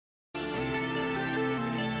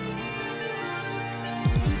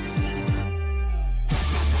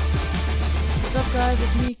guys,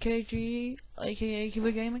 it's me KG, aka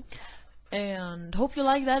Kiwi Gaming, and hope you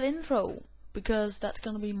like that intro, because that's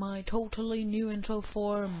gonna be my totally new intro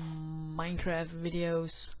for Minecraft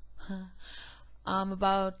videos. I'm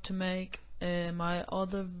about to make my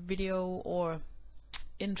other video or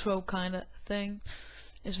intro kind of thing.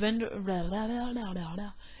 It's rendering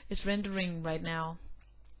right now,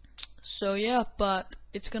 so yeah, but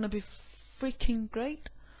it's gonna be freaking great.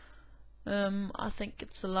 I think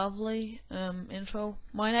it's a lovely intro.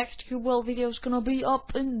 My next Cube World video is gonna be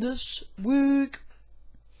up in this week.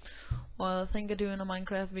 Well, I think I'm doing a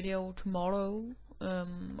Minecraft video tomorrow.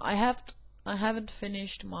 I haven't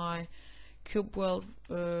finished my Cube World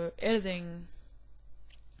editing,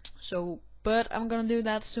 but I'm gonna do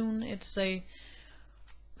that soon. It's a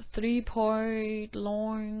 3-part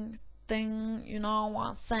long thing, you know what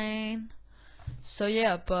I'm saying? So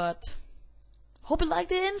yeah, but hope you like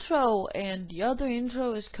the intro, and the other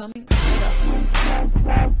intro is coming up.